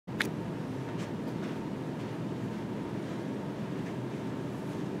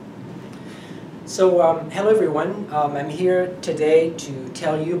Hello everyone. I'm here today to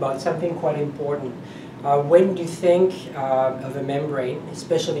tell you about something quite important. When you think of a membrane,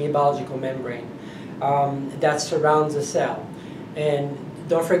 especially a biological membrane, that surrounds a cell. And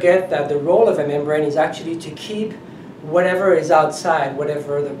don't forget that the role of a membrane is actually to keep whatever is outside,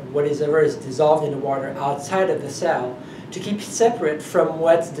 whatever is dissolved in the water outside of the cell, to keep separate from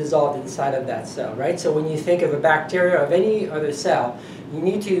what's dissolved inside of that cell, right? So when you think of a bacteria or of any other cell, you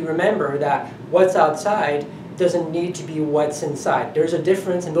need to remember that what's outside doesn't need to be what's inside. There's a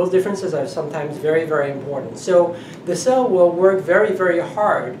difference, and those differences are sometimes very, very important. So the cell will work very, very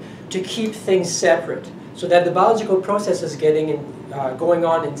hard to keep things separate so that the biological processes going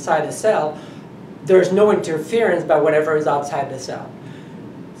on inside the cell, there's no interference by whatever is outside the cell.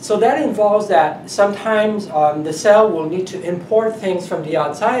 So that involves that sometimes the cell will need to import things from the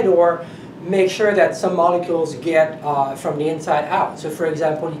outside or make sure that some molecules get from the inside out. So for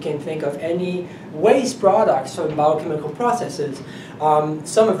example, you can think of any waste products from biochemical processes.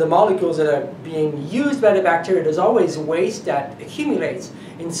 Some of the molecules that are being used by the bacteria, there's always waste that accumulates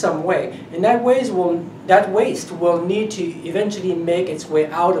in some way. And that waste will need to eventually make its way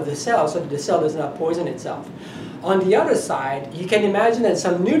out of the cell so that the cell does not poison itself. On the other side, you can imagine that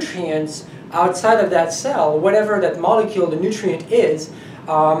some nutrients outside of that cell, whatever that molecule, the nutrient is,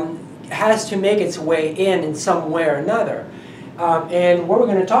 has to make its way in some way or another. And what we're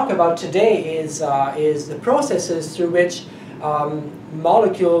going to talk about today is the processes through which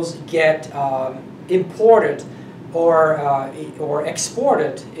molecules get imported or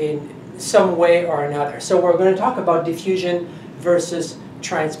exported in some way or another. So we're going to talk about diffusion versus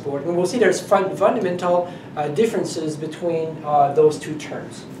transport, and we'll see there's fundamental differences between those two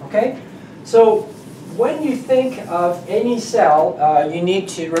terms. Okay, so when you think of any cell, you need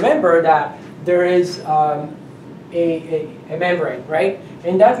to remember that there is a membrane, right?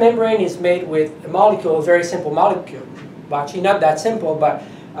 And that membrane is made with a molecule, a very simple molecule. Well, actually not that simple, but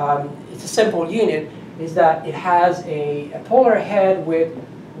it's a simple unit, is that it has a polar head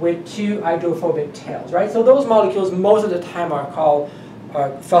with two hydrophobic tails, right? So those molecules most of the time are called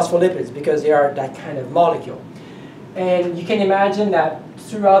phospholipids because they are that kind of molecule. And you can imagine that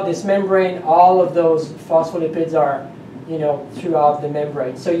throughout this membrane, all of those phospholipids are, throughout the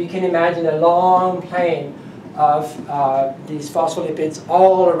membrane. So you can imagine a long plane of these phospholipids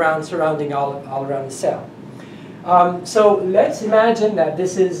all around, surrounding all around the cell. So let's imagine that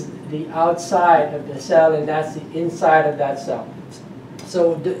this is the outside of the cell and that's the inside of that cell.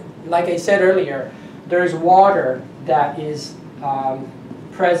 So like I said earlier, there's water that is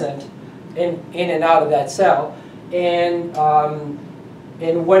present in and out of that cell, and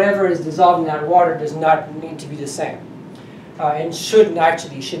whatever is dissolved in that water does not need to be the same, and shouldn't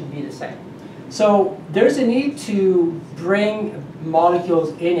be the same. So there's a need to bring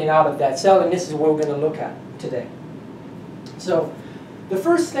molecules in and out of that cell, and this is what we're going to look at today. So the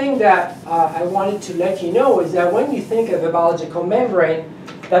first thing that I wanted to let you know is that when you think of a biological membrane,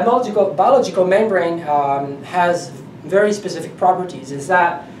 that biological membrane has very specific properties. Is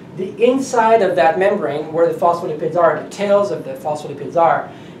that the inside of that membrane, where the phospholipids are, the tails of the phospholipids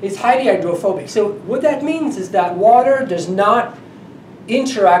are, is highly hydrophobic. So what that means is that water does not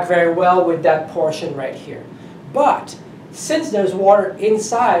interact very well with that portion right here. But since there's water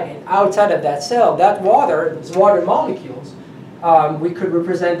inside and outside of that cell, that water, those water molecules, we could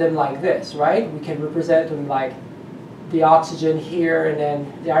represent them like this, right? We can represent them like the oxygen here and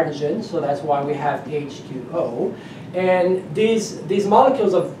then the hydrogen, so that's why we have H2O. And these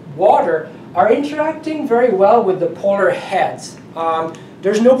molecules of water are interacting very well with the polar heads.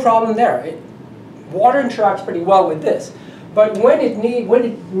 There's no problem there. Water interacts pretty well with this. But when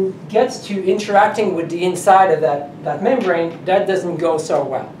it gets to interacting with the inside of that membrane, that doesn't go so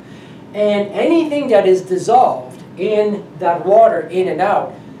well. And anything that is dissolved in that water, in and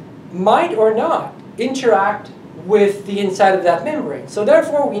out, might or not interact with the inside of that membrane. So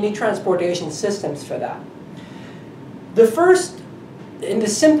therefore, we need transportation systems for that. The first, in the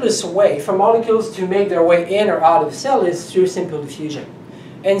simplest way for molecules to make their way in or out of the cell is through simple diffusion.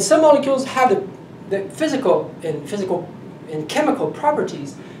 And some molecules have the physical and chemical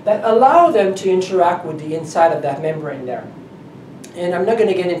properties that allow them to interact with the inside of that membrane there. And I'm not going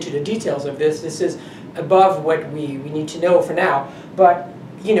to get into the details of this. This is above what we need to know for now. But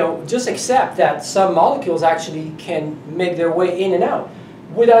just accept that some molecules actually can make their way in and out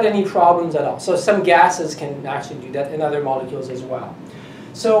without any problems at all. So some gases can actually do that, and other molecules as well.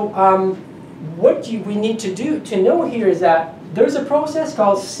 So what we need to do to know here is that there's a process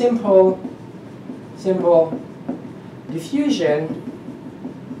called simple diffusion,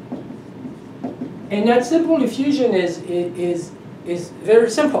 and that simple diffusion is is very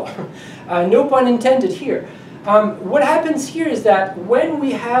simple. No pun intended here. What happens here is that when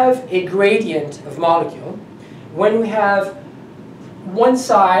we have a gradient of molecule, when we have one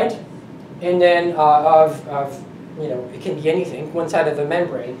side, and then it can be anything, one side of the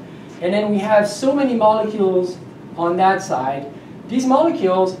membrane, and then we have so many molecules on that side, these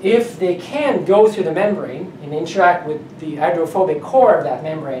molecules, if they can go through the membrane and interact with the hydrophobic core of that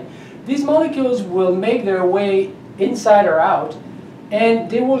membrane, these molecules will make their way inside or out, and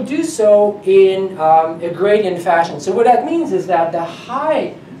they will do so in a gradient fashion. So what that means is that the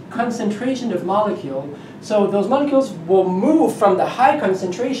high concentration of molecule, so those molecules will move from the high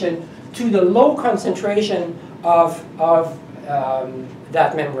concentration to the low concentration of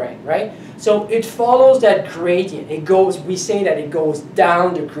that membrane, right? So it follows that gradient. It goes, we say that it goes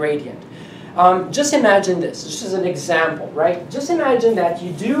down the gradient. Just imagine this. This is an example, right? Just imagine that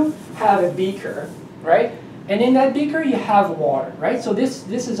you do have a beaker, right? And in that beaker you have water, right? So this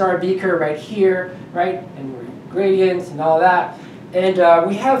is our beaker right here, right? And we're gradients and all that. And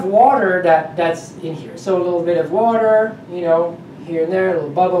we have water that's in here. So a little bit of water, you know, here and there, little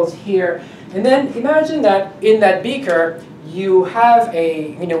bubbles here. And then imagine that in that beaker you have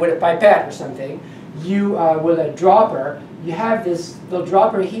a, you know, with a pipette or something, you, with a dropper, you have this little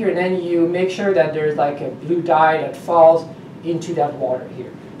dropper here, and then you make sure that there's like a blue dye that falls into that water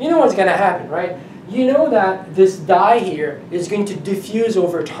here. You know what's going to happen, right? You know that this dye here is going to diffuse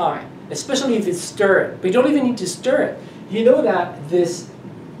over time, especially if it's stirred. But you don't even need to stir it. You know that this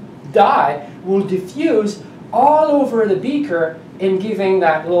dye will diffuse all over the beaker and giving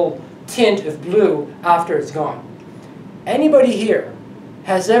that little tint of blue after it's gone. Anybody here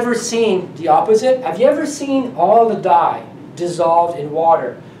has ever seen the opposite? Have you ever seen all the dye dissolved in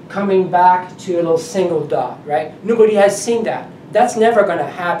water coming back to a little single dot, right? Nobody has seen that. That's never going to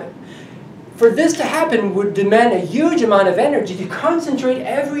happen. For this to happen would demand a huge amount of energy to concentrate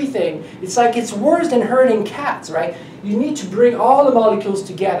everything. It's like it's worse than herding cats, right? You need to bring all the molecules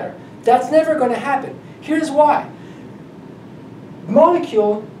together. That's never going to happen. Here's why.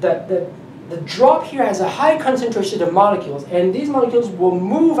 Molecule, the drop here has a high concentration of molecules, and these molecules will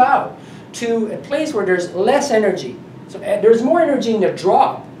move out to a place where there's less energy. So there's more energy in the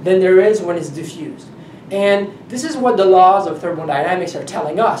drop than there is when it's diffused. And this is what the laws of thermodynamics are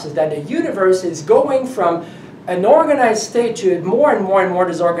telling us, is that the universe is going from an organized state to a more and more and more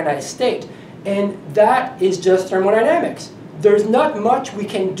disorganized state. And that is just thermodynamics. There's not much we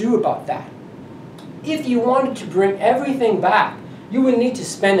can do about that. If you wanted to bring everything back, you would need to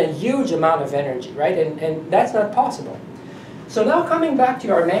spend a huge amount of energy, right? And that's not possible. So now coming back to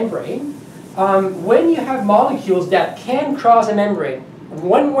our membrane, when you have molecules that can cross a membrane,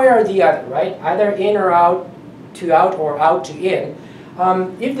 one way or the other, right? Either in or out or out to in.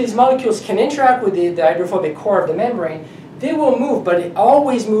 If these molecules can interact with the hydrophobic core of the membrane, they will move, but they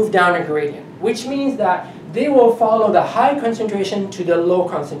always move down a gradient, which means that they will follow the high concentration to the low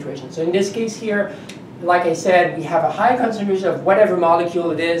concentration. So in this case here, like I said, we have a high concentration of whatever molecule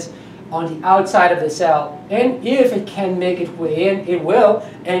it is on the outside of the cell, and if it can make its way in, it will,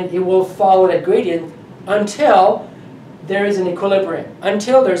 and it will follow that gradient until there is an equilibrium,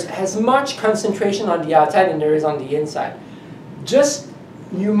 until there's as much concentration on the outside as there is on the inside. Just,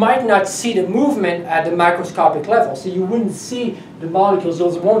 you might not see the movement at the microscopic level, so you wouldn't see the molecules,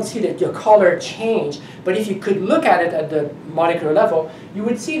 those won't see that your color change, but if you could look at it at the molecular level, you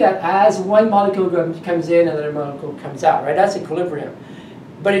would see that as one molecule comes in, another molecule comes out, right? That's equilibrium.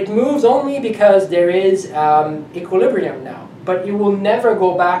 But it moves only because there is equilibrium now, but it will never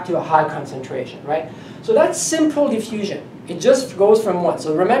go back to a high concentration, right? So that's simple diffusion. It just goes from one.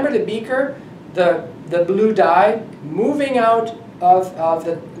 So remember the beaker, the blue dye moving out of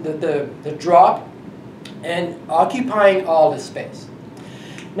the drop and occupying all the space.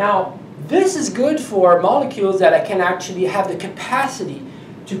 Now, this is good for molecules that can actually have the capacity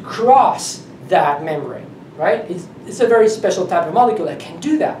to cross that membrane, right? It's a very special type of molecule that can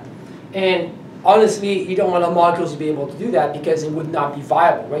do that. And honestly, you don't want all molecules to be able to do that because it would not be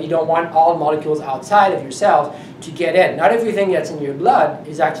viable, right? You don't want all molecules outside of your cells to get in. Not everything that's in your blood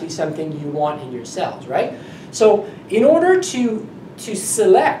is actually something you want in your cells, right? So in order to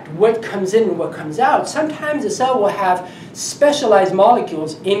select what comes in and what comes out, sometimes the cell will have specialized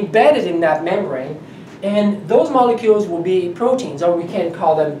molecules embedded in that membrane, and those molecules will be proteins, or we can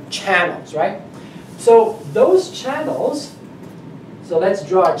call them channels, right? So those channels, so let's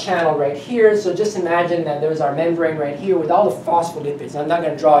draw a channel right here. So just imagine that there's our membrane right here with all the phospholipids. I'm not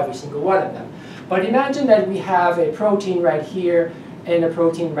going to draw every single one of them. But imagine that we have a protein right here, and a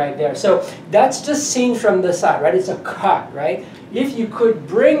protein right there. So that's just seen from the side, right? It's a cut, right? If you could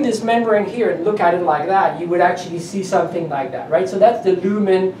bring this membrane here and look at it like that, you would actually see something like that, right? So that's the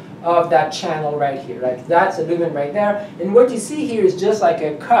lumen of that channel right here, right? That's the lumen right there. And what you see here is just like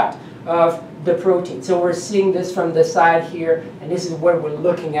a cut of the protein. So we're seeing this from the side here, and this is what we're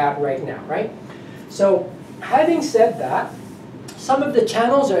looking at right now, right? So having said that, some of the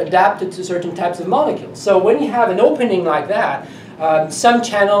channels are adapted to certain types of molecules. So when you have an opening like that, some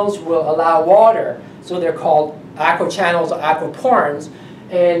channels will allow water. So they're called aqua channels or aquaporins.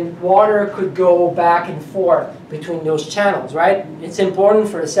 And water could go back and forth between those channels, right? It's important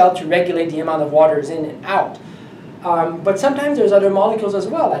for the cell to regulate the amount of water is in and out. But sometimes there's other molecules as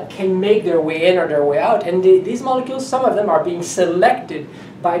well that can make their way in or their way out. And these molecules, some of them are being selected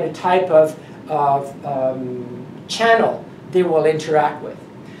by the type of channel they will interact with.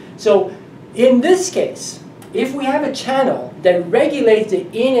 So in this case, if we have a channel that regulates the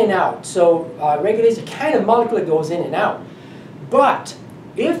in and out, so regulates the kind of molecule that goes in and out, but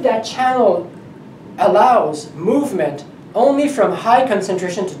if that channel allows movement only from high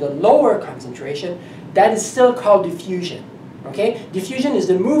concentration to the lower concentration, that is still called diffusion. Okay? Diffusion is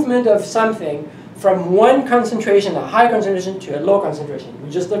the movement of something from one concentration, a high concentration, to a low concentration. We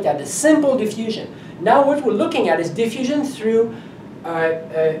just looked at the simple diffusion. Now what we're looking at is diffusion through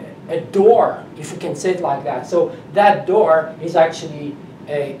a door, if we can say it like that. So that door is actually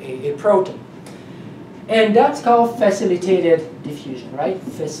a protein. And that's called facilitated diffusion, right?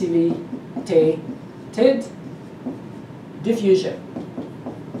 Facilitated diffusion.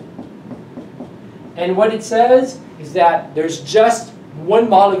 And what it says is that there's just one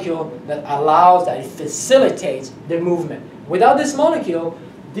molecule that allows, that it facilitates the movement. Without this molecule,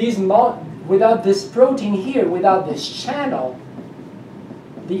 without this protein here, without this channel,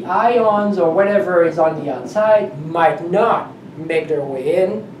 the ions or whatever is on the outside might not make their way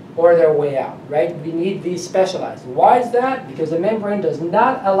in or their way out, right? We need these specialized. Why is that? Because the membrane does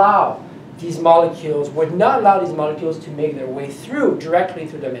not allow these molecules, would not allow these molecules to make their way through, directly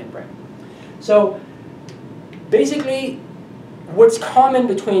through the membrane. So basically, what's common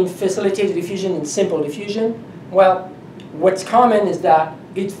between facilitated diffusion and simple diffusion? Well, what's common is that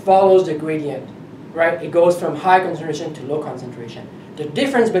it follows the gradient, right? It goes from high concentration to low concentration. The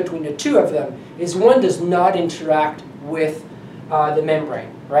difference between the two of them is one does not interact with the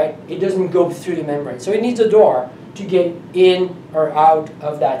membrane, right? It doesn't go through the membrane. So it needs a door to get in or out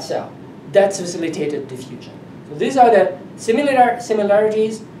of that cell. That's facilitated diffusion. So these are the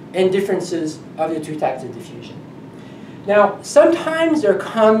similarities and differences of the two types of diffusion. Now, sometimes there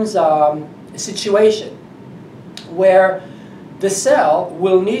comes a situation where the cell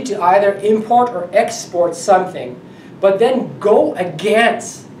will need to either import or export something, but then go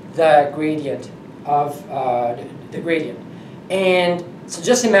against the gradient of the gradient. And so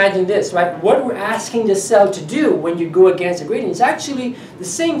just imagine this, right? What we're asking the cell to do when you go against the gradient is actually the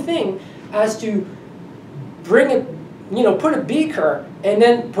same thing as to bring it, put a beaker and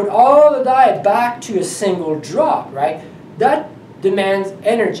then put all the dye back to a single drop, right? That demands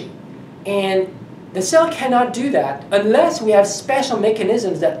energy. And the cell cannot do that unless we have special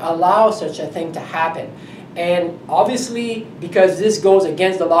mechanisms that allow such a thing to happen. And obviously, because this goes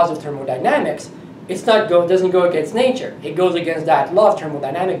against the laws of thermodynamics, doesn't go against nature. It goes against that law of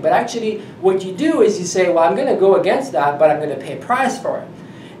thermodynamics. But actually, what you do is you say, well, I'm going to go against that, but I'm going to pay a price for it.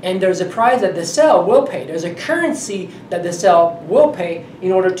 And there's a price that the cell will pay. There's a currency that the cell will pay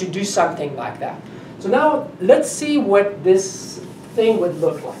in order to do something like that. So now, let's see what this thing would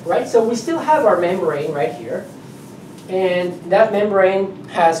look like, right? So we still have our membrane right here. And that membrane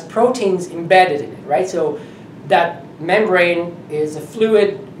has proteins embedded in it, right? So that membrane is a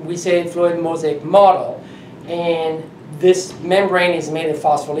fluid, we say fluid mosaic model. And this membrane is made of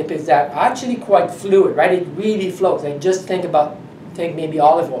phospholipids that are actually quite fluid, right? It really flows. Like just think maybe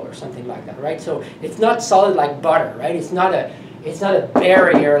olive oil or something like that, right? So it's not solid like butter, right? It's not a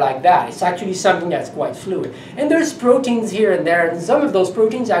barrier like that. It's actually something that's quite fluid. And there's proteins here and there, and some of those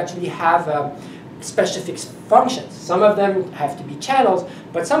proteins actually have specific functions. Some of them have to be channels,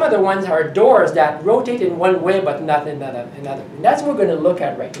 but some other ones are doors that rotate in one way but not in another. And that's what we're going to look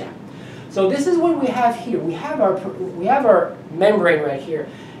at right now. So this is what we have here. We have our membrane right here.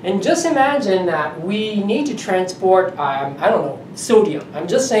 And just imagine that we need to transport, I don't know, sodium. I'm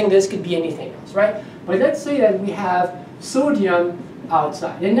just saying this could be anything else, right? But let's say that we have sodium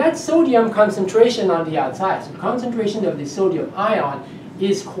outside. And that sodium concentration on the outside, so concentration of the sodium ion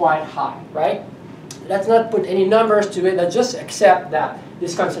is quite high, right? Let's not put any numbers to it. Let's just accept that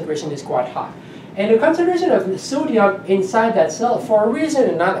this concentration is quite high. And the concentration of the sodium inside that cell, for a reason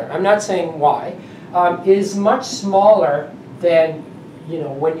or another, I'm not saying why, is much smaller than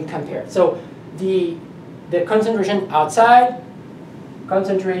when you compare. So the concentration outside,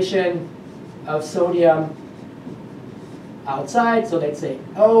 concentration of sodium outside, so let's say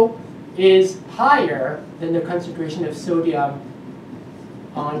O, is higher than the concentration of sodium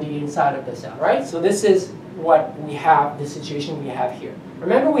on the inside of the cell, right? So this is what we have, the situation we have here.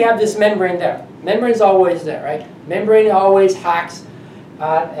 Remember, we have this membrane there. Membrane is always there, right? Membrane always acts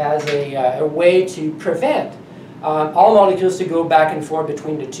as a way to prevent all molecules to go back and forth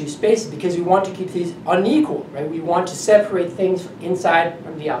between the two spaces, because we want to keep these unequal, right? We want to separate things inside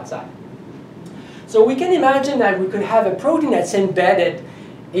from the outside. So we can imagine that we could have a protein that's embedded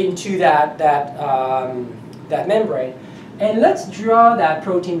into that membrane. And let's draw that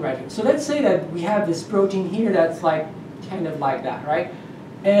protein right here. So let's say that we have this protein here that's like kind of like that, right?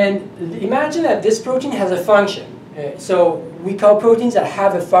 And imagine that this protein has a function. So we call proteins that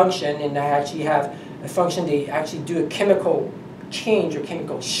have a function and that actually have a function, they actually do a chemical change or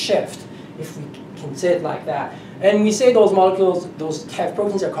chemical shift, if we can say it like that. And we say those molecules, those type of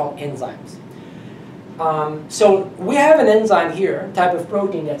proteins are called enzymes. So we have an enzyme here, type of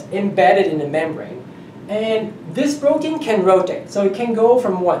protein that's embedded in the membrane. And this protein can rotate, so it can go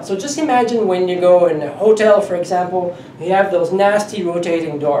from one. So just imagine when you go in a hotel, for example, you have those nasty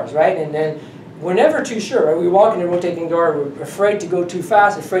rotating doors, right? And then we're never too sure, right? We walk in a rotating door, we're afraid to go too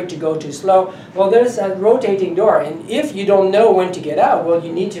fast, afraid to go too slow. Well, there's that rotating door, and if you don't know when to get out, well,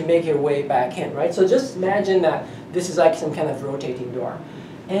 you need to make your way back in, right? So just imagine that this is like some kind of rotating door.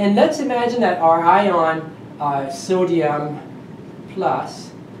 And let's imagine that our ion, sodium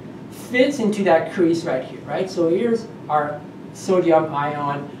plus, fits into that crease right here, right? So here's our sodium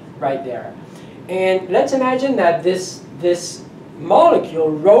ion right there. And let's imagine that this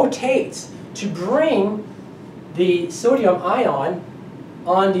molecule rotates to bring the sodium ion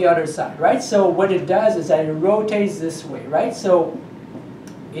on the other side, right? So what it does is that it rotates this way, right? So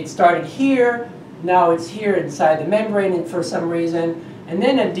it started here, now it's here inside the membrane and for some reason. And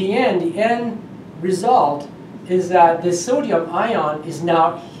then at the end result is that the sodium ion is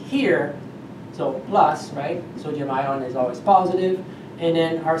now here, so plus, right? Sodium ion is always positive, and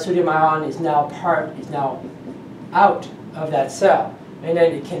then our sodium ion is now out of that cell, and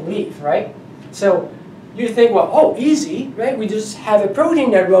then it can leave, right? So you think, well, oh, easy, right? We just have a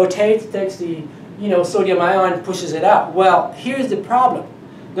protein that rotates, takes the sodium ion, pushes it out. Well, here's the problem.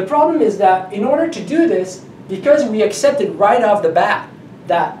 The problem is that in order to do this, because we accepted right off the bat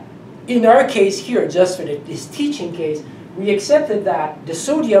that in our case here, just for this teaching case, we accepted that the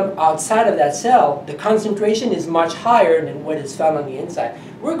sodium outside of that cell, the concentration is much higher than what is found on the inside.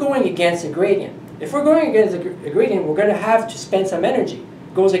 We're going against a gradient. If we're going against a gradient, we're going to have to spend some energy.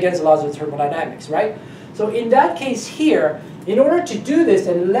 It goes against the laws of thermodynamics, right? So in that case here, in order to do this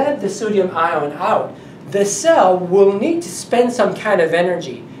and let the sodium ion out, the cell will need to spend some kind of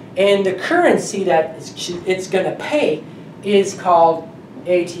energy. And the currency that it's going to pay is called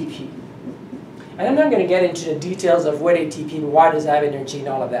ATP. And I'm not going to get into the details of what ATP and why does it have energy and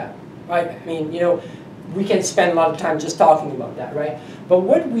all of that. Right? I mean, we can spend a lot of time just talking about that, right? But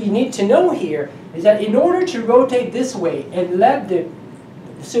what we need to know here is that in order to rotate this way and let the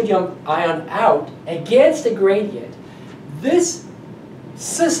sodium ion out against the gradient, this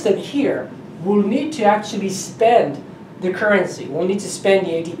system here will need to actually spend the currency. We'll need to spend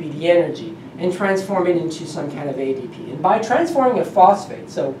the ATP, the energy, and transform it into some kind of ADP. And by transforming a phosphate,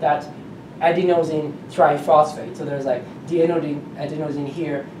 so that's adenosine triphosphate. So there's like adenosine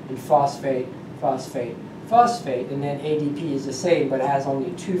here, and phosphate, phosphate, phosphate, and then ADP is the same, but it has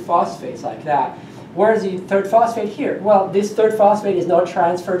only 2 phosphates like that. Where's the third phosphate here? Well, this third phosphate is now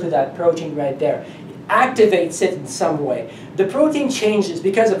transferred to that protein right there. It activates it in some way. The protein changes,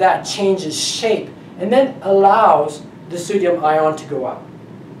 because of that, changes shape, and then allows the sodium ion to go up.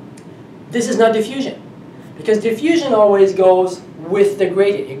 This is not diffusion, because diffusion always goes with the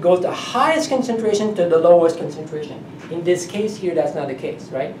gradient. It goes the highest concentration to the lowest concentration. In this case here, that's not the case,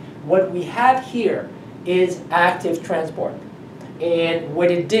 right? What we have here is active transport. And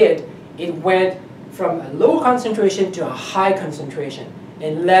what it did, it went from a low concentration to a high concentration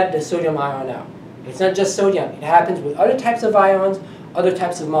and let the sodium ion out. It's not just sodium. It happens with other types of ions, other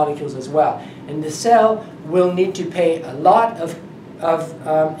types of molecules as well. And the cell will need to pay a lot of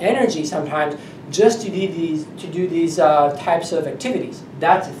energy sometimes just to do these types of activities.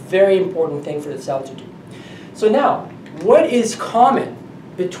 That's a very important thing for the cell to do. So now, what is common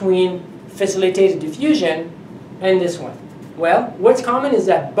between facilitated diffusion and this one? Well, what's common is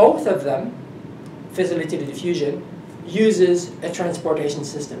that both of them, facilitated diffusion, uses a transportation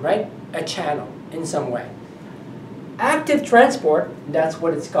system, right? A channel in some way. Active transport, that's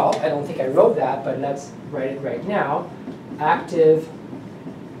what it's called. I don't think I wrote that, but let's write it right now. Active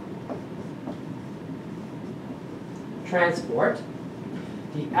transport.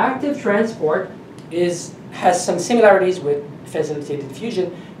 The active transport has some similarities with facilitated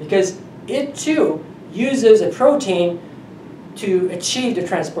diffusion because it too uses a protein to achieve the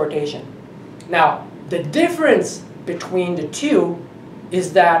transportation. Now, the difference between the two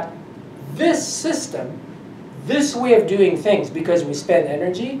is that this system, this way of doing things, because we spend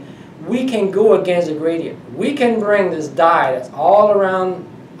energy, we can go against the gradient. We can bring this dye that's all around,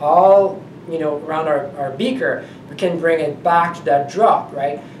 around our beaker. We can bring it back to that drop,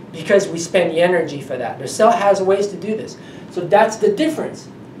 right? Because we spend the energy for that. The cell has ways to do this. So that's the difference.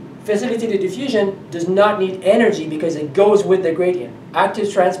 Facilitated diffusion does not need energy because it goes with the gradient.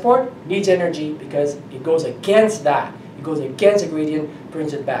 Active transport needs energy because it goes against that. It goes against the gradient,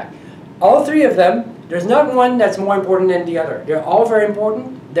 brings it back. All three of them, there's not one that's more important than the other. They're all very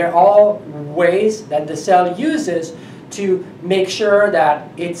important. They're all ways that the cell uses to make sure that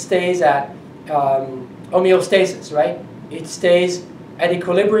it stays at homeostasis, right? It stays at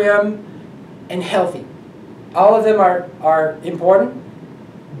equilibrium and healthy. All of them are important,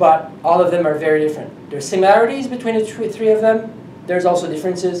 but all of them are very different. There's similarities between the three of them. There's also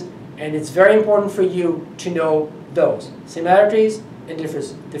differences, and it's very important for you to know those similarities and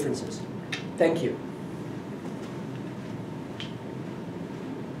differences. Thank you.